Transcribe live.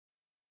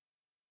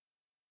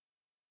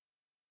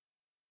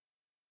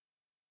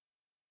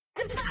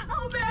And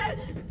oh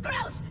man!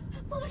 Gross!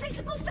 What was I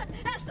supposed to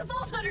ask the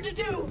Vault Hunter to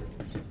do?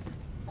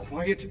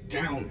 Quiet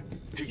down.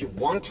 Do you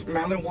want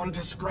Maliwan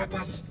to scrap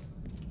us?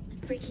 I'm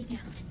freaking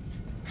out.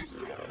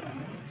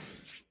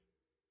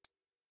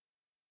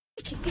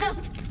 Freaking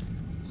out!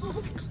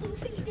 All's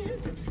closing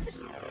in.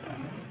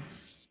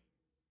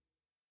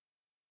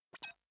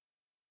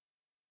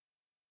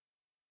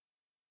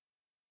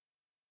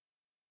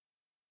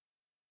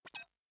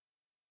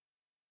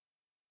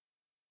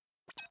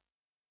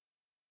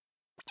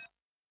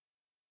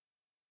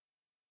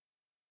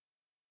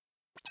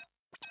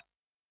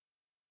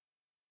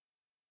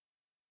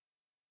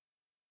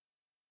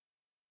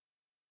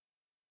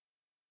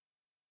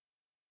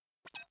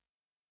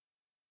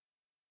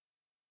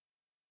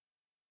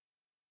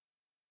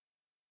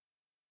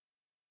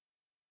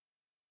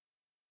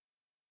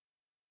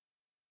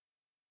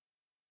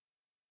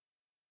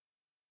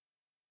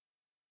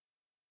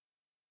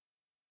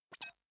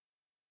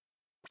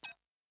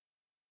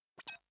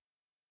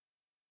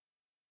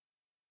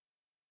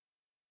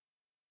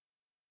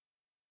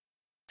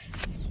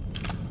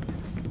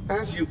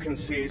 As you can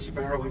see,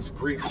 Sparrow is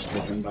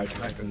grief-stricken by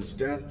Typhon's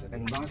death,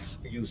 and thus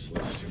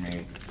useless to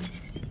me.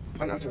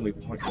 An utterly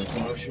pointless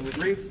emotion,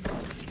 grief.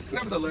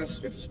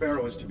 Nevertheless, if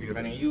Sparrow is to be of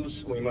any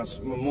use, we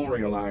must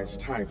memorialize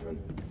Typhon.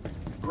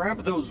 Grab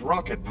those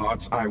rocket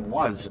parts I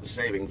was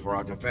saving for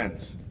our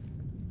defense.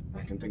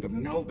 I can think of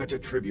no better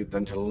tribute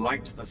than to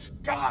light the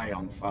sky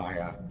on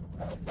fire.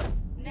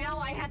 Now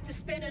I have to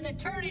spend an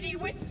eternity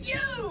with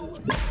you!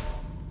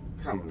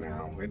 Come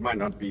now, it might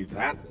not be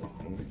that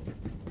long.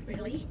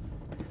 Really?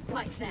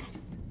 Why's that?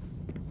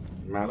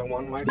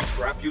 Maliwan might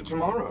scrap you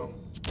tomorrow.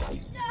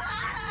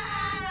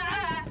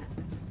 Ah!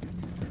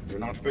 Do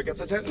not forget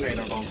the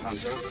detonator, Vault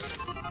Hunter.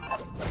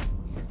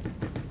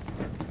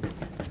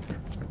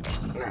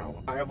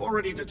 Now, I have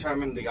already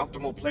determined the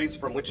optimal place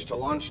from which to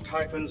launch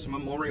Typhon's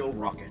memorial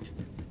rocket.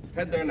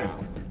 Head there now.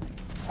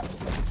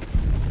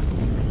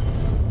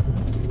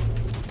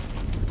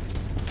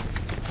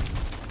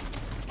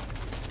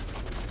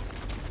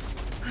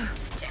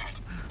 He's dead.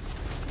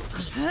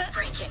 He's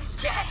freaking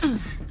dead.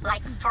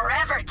 Like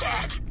forever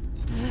dead.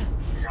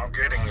 You're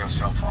getting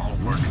yourself all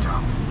worked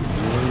up.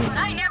 But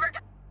I never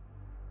got...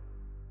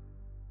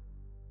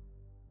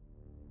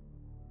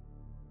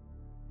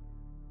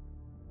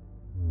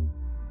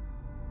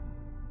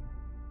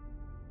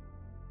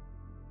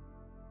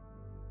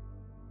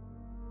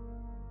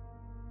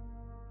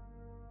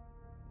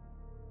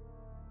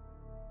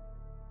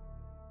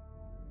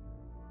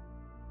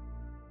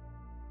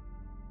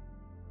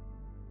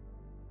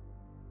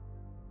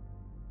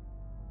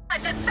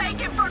 to thank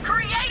him for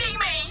creating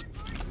me!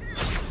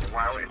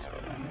 Well, it's...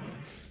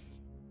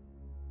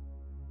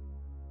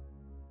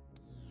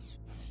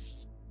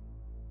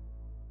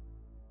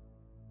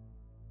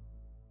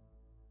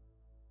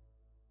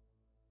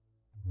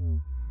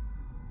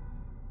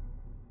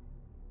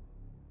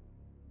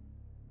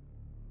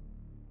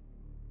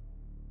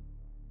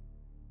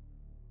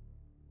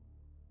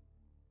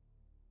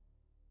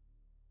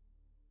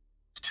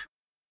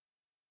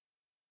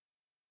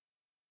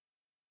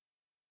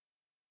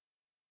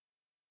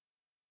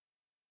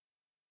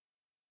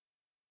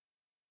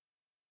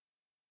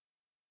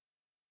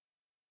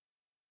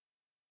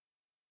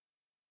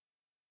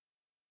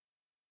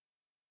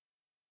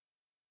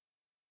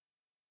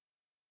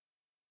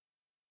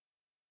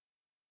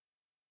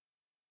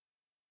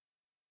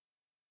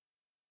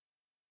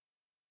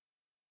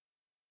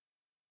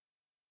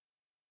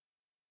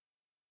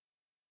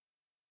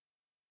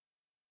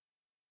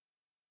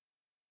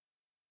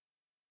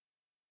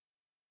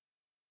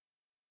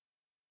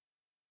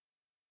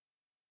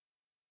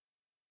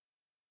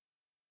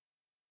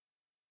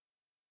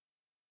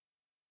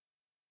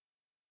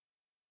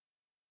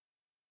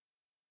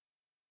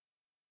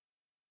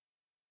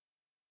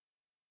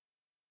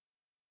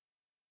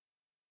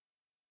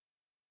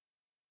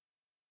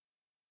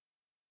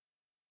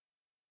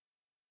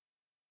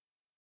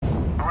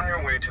 On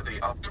your way to the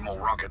optimal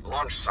rocket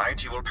launch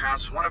site, you will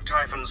pass one of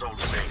Typhon's old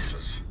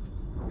bases.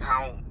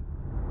 How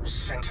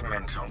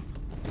sentimental.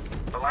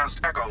 The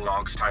last echo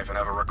logs Typhon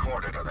ever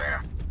recorded are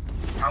there.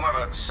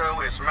 However,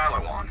 so is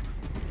Maliwan.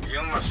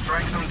 You must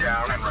strike them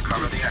down and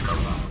recover the echo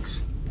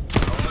logs.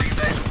 Only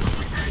then will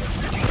we pay a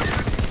fitting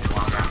tribute to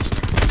our master.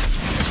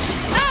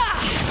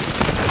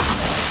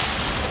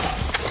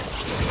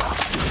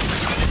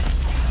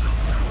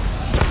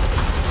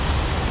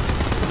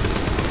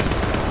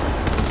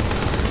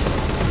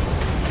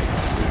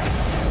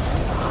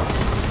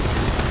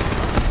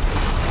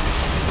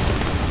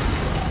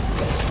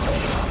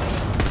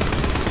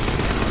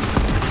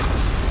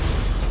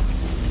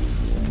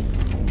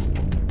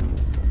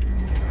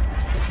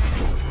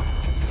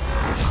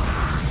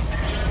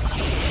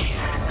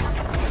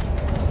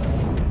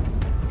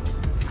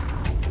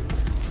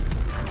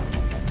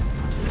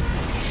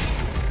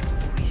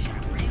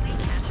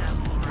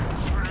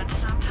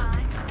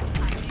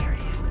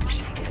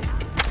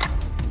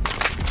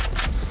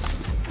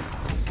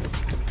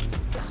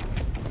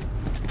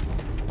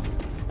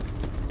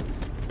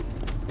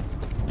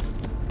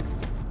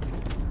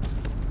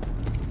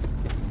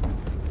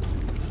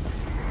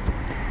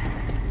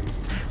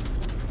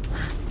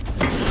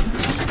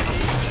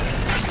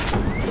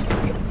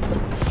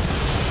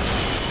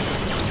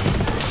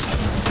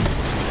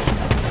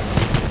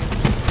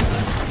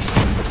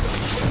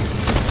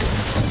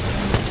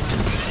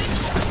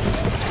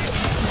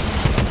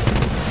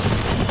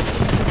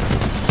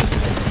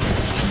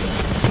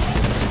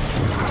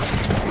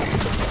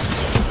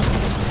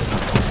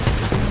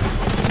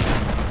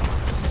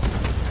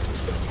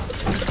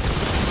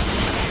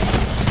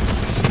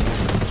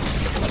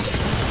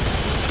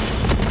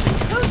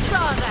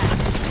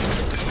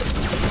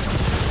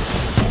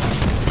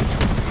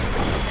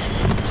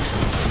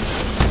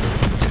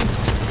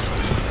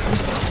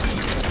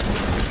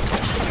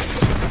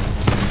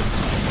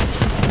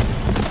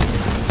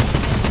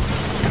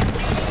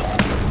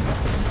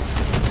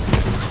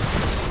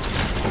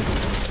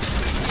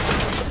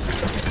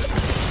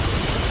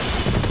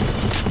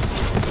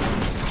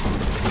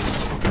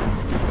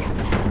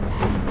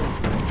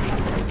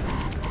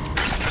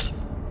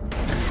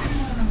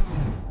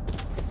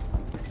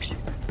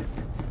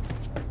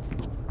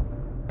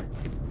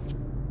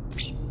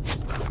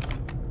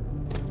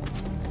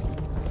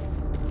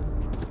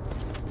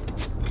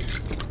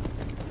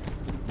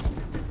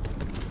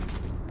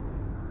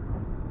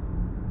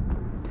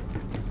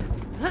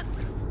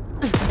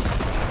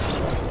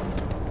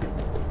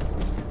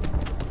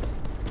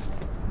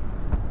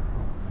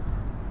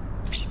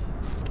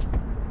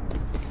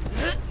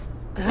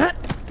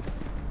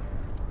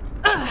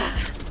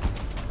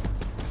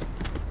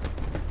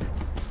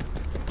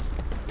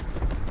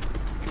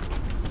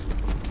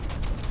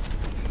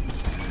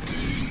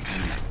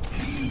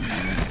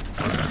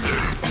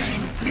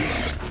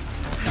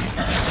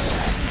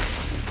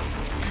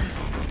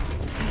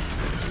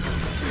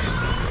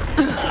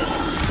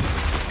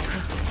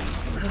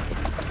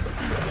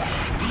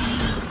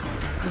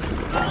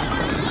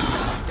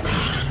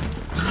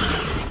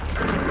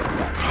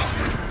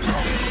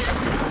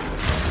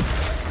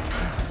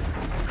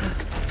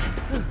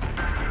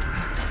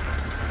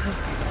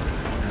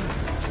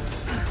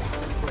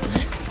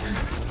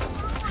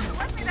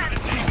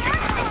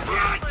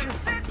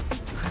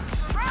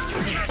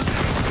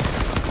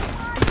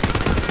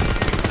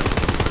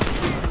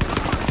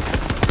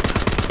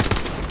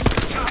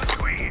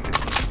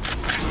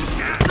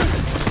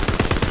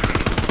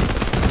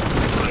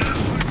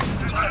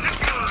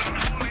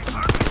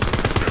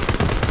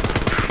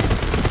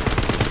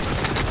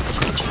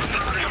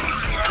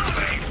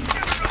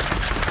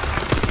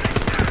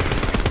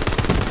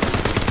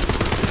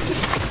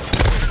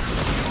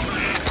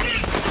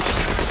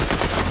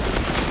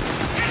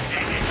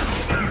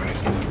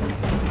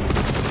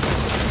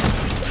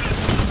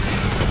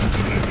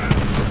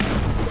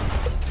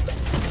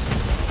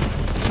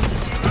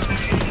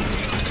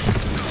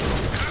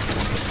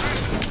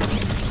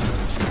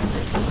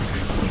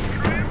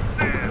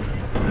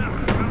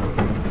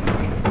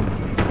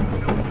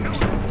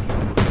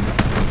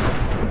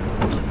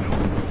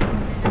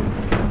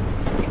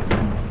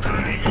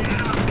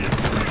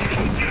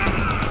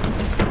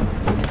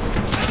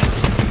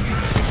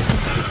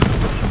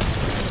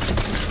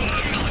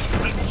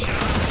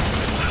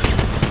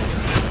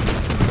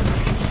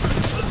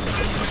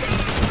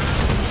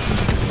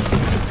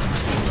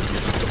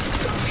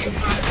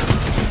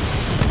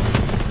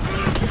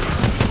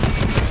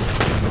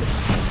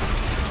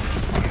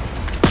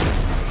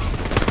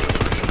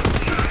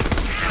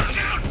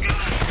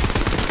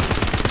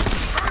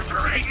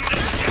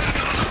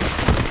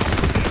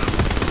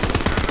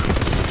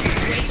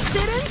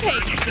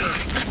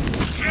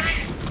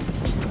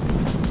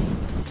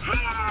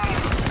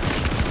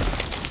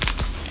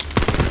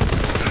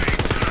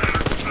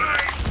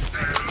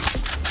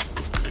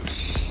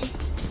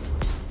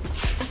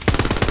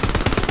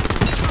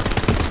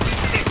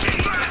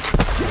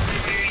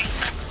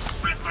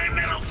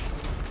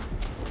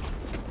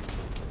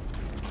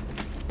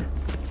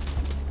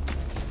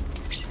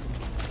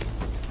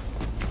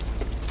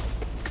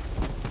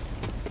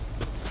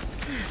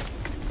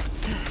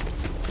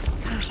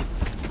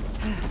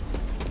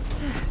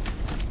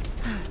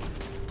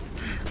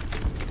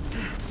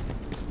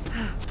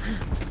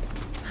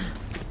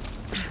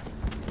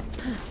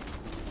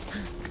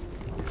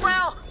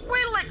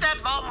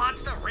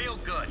 real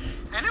good.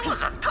 And it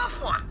was a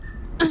tough one.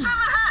 7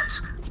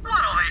 heads.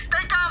 What'll they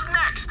think of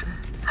next?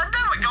 And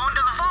then we go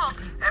into the vault,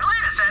 and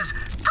Lena says,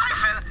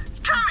 Typhon,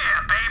 come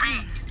here,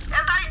 baby.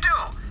 And I do.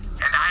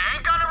 And I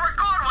ain't gonna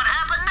record what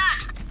happened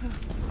next.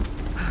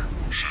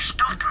 She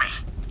stumped me.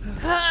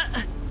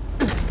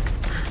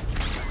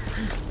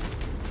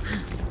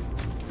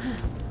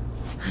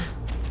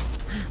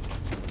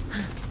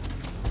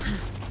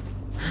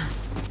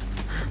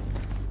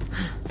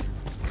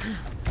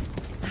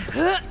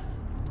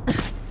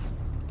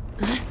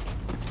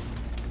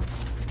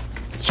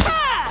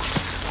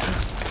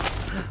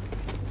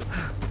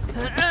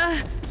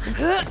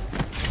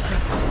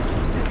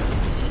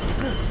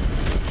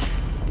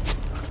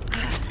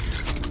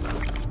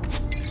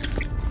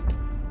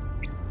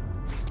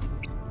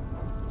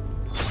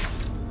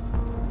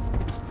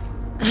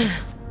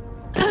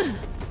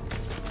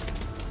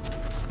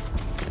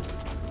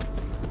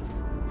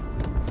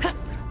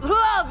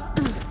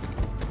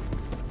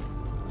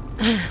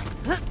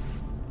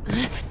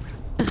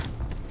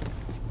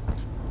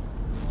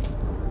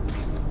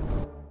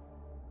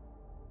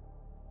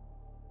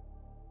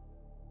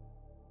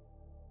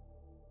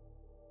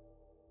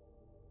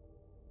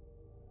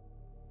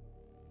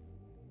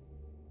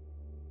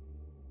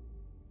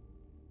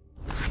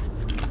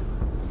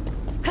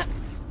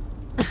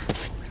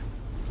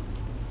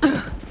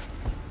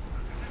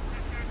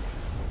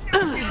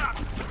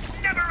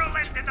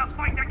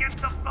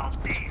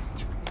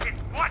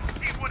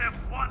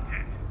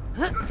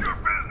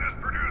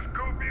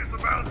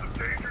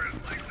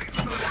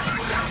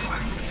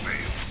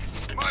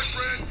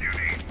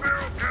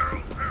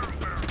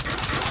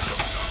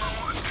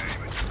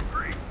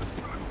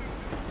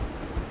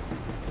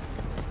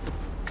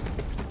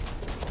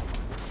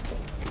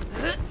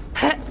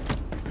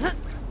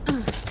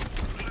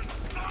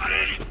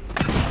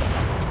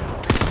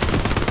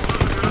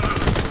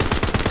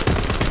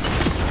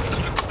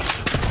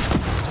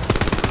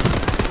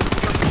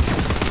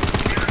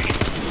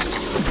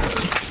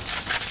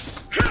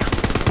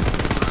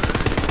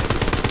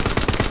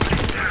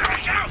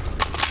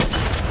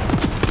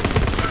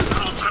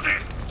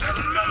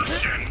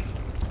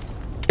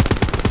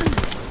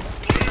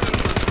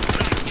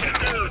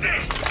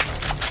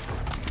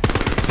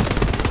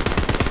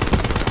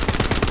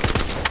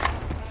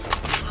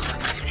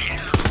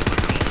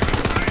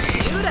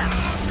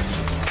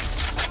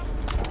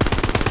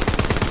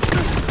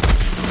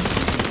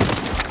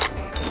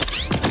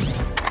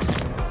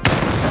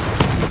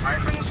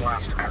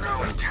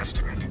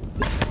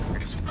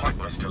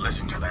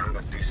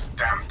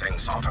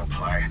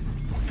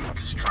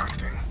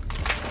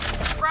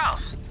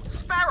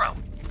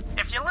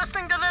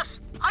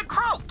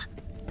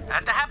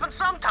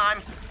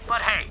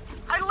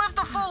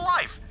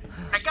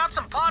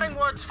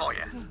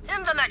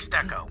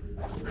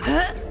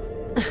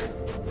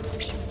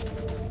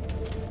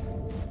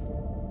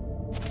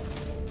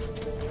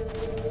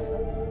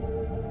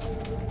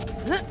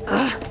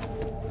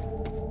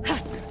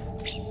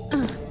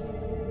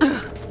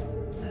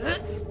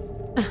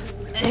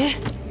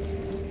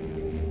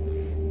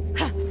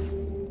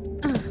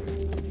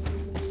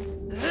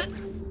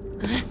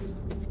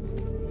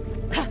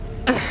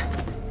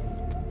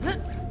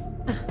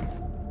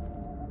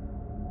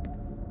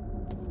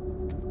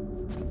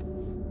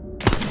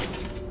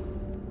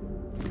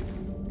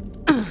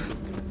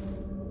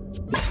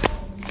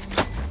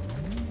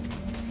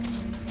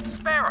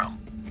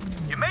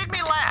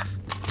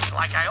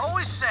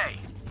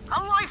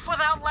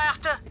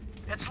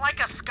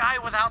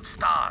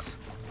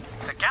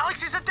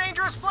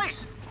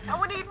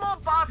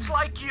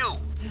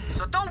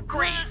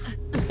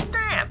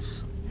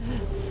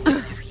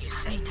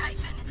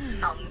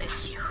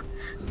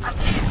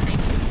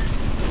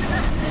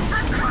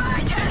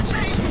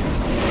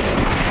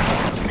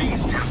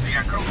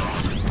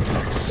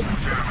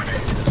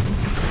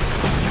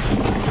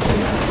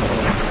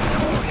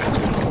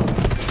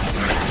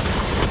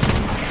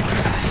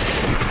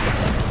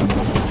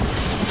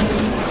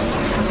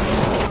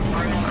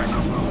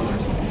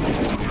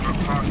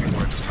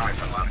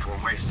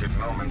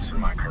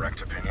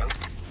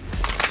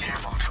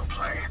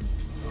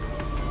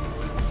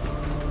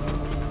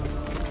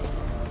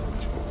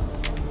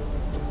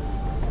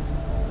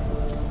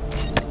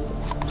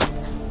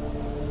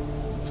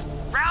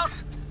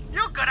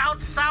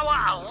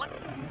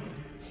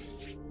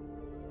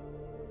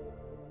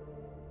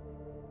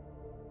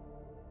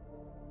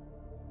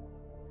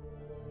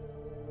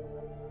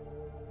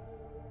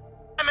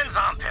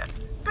 Armpit,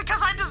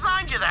 because I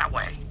designed you that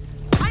way.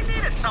 I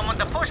needed someone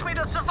to push me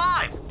to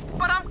survive,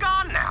 but I'm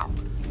gone now.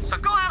 So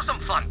go have some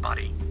fun,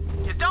 buddy.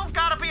 You don't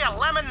gotta be a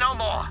lemon no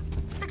more.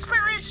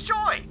 Experience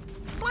joy.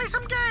 Play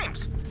some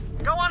games.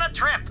 Go on a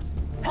trip.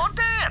 Or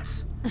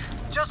dance.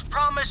 Just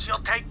promise you'll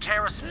take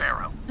care of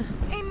Sparrow.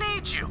 He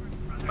needs you,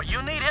 but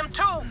you need him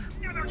too.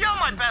 You're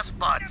my best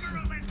buds.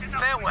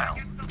 Farewell.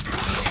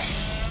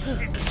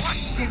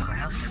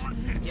 Gross.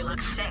 You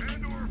look sick.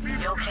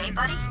 You okay,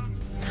 buddy?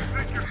 He's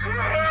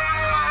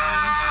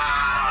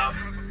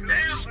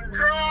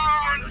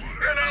gone,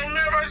 and I'll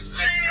never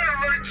see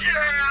him again!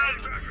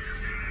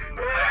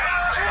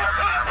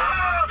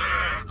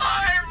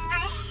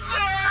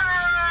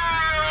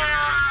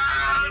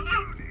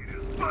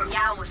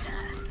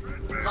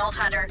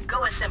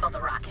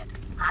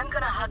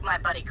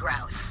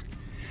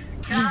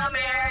 Come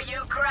here, you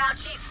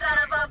grouchy son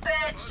of a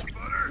bitch!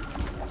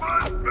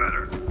 Much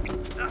better.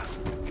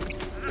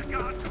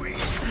 God,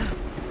 please.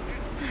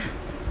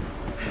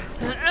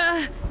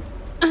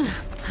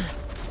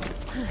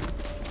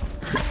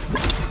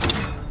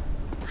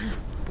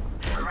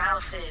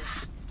 Grouse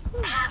is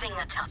having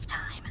a tough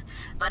time,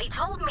 but he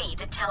told me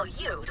to tell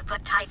you to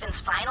put Typhon's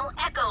final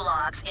echo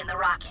logs in the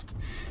rocket.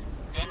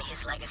 Then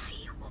his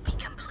legacy will be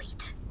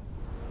complete.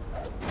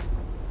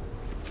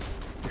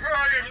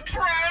 I am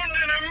drowned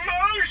in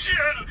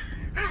emotion!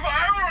 If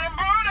I were a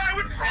bird, I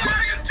would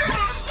fly into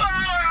the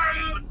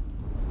sun!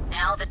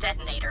 Now the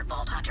detonator,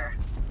 Vault Hunter.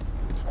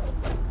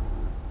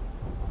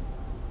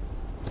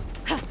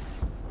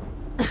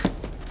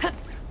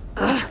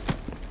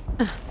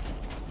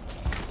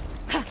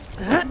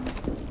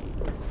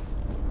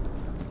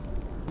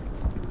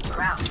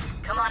 Grouse,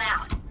 come on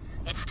out.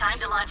 It's time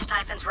to launch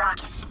Typhon's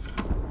rocket.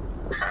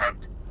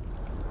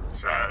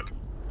 Sad.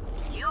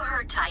 You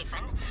heard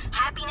Typhon.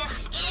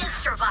 Happiness is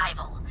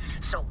survival.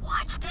 So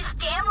watch this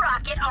damn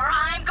rocket or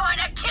I'm going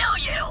to kill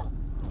you!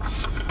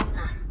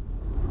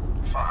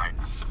 Fine.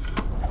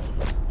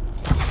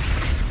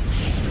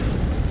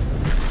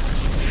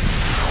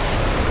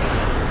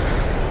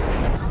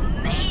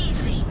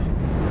 Amazing!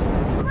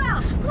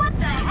 Grouse, what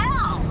the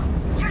hell?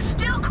 You're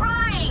still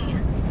crying!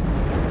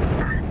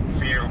 I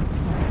feel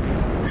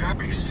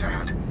happy,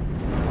 sad.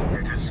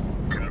 It is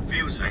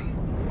confusing.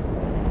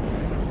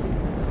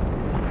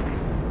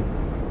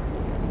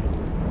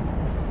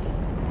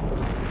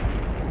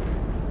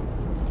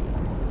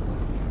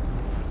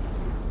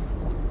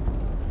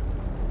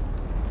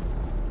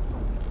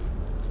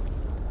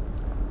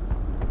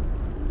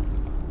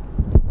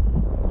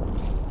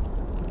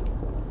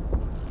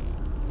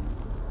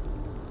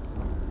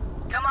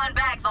 Come on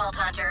back, Vault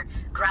Hunter.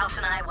 Grouse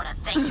and I want to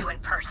thank you in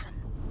person.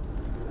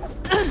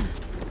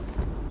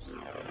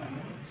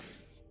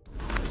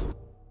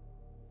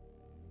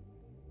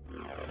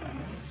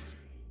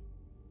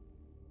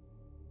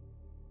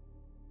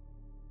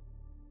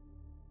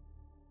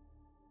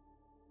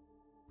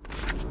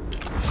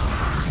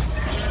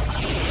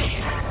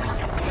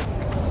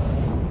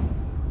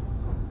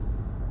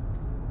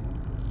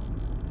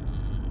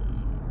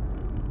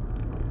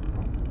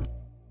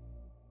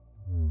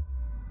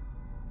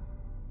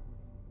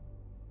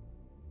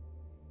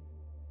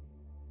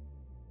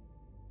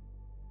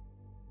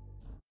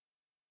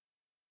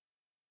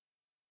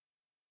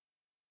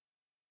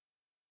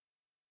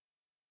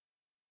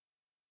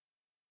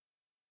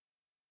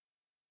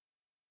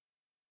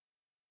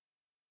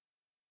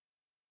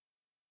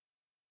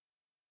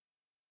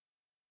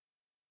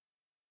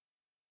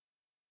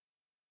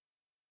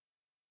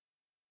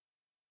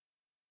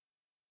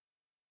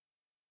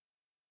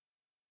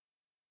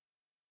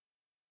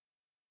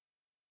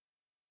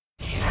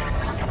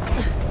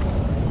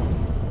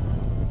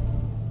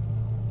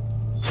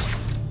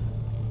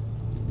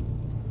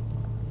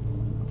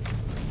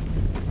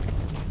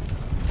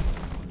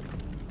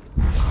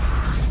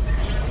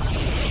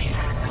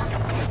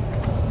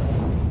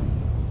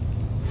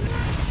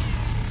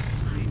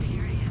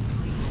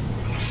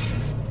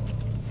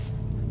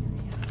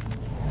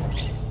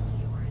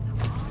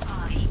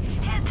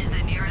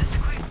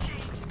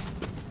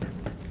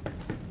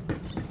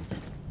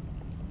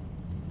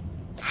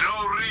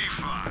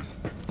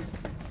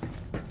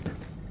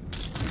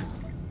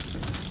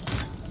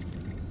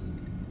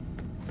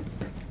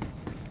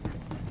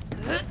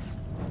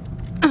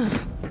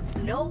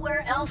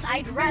 Nowhere else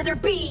I'd rather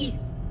be!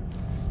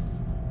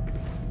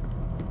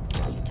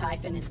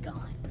 Typhon is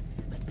gone,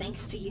 but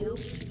thanks to you,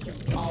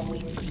 he'll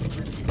always be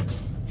remembered.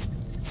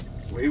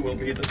 We will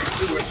be the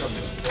stewards of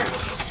this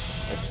planet,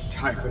 as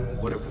Typhon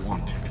would have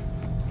wanted.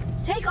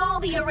 Take all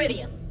the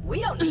iridium.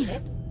 We don't need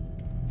it.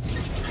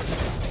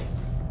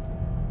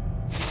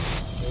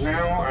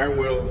 Now I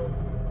will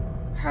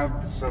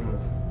have some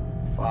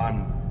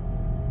fun.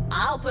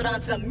 I'll put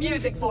on some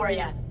music for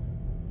you.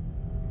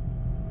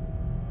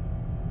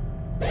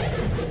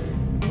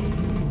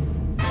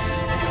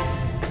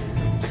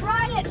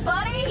 Try it,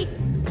 buddy!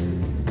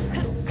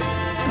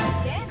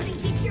 Dancing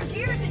keeps your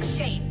gears in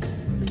shape.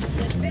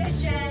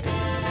 Sufficient.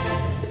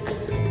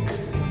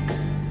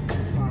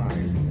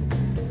 Fine.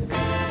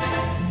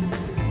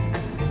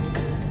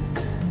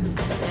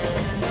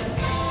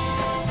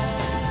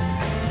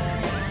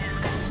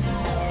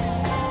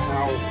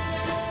 How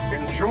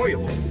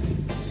enjoyable,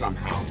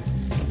 somehow.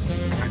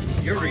 I'm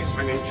furious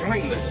I'm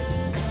enjoying this.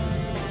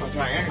 But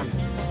I am.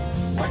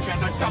 Why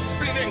can't I stop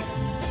spinning?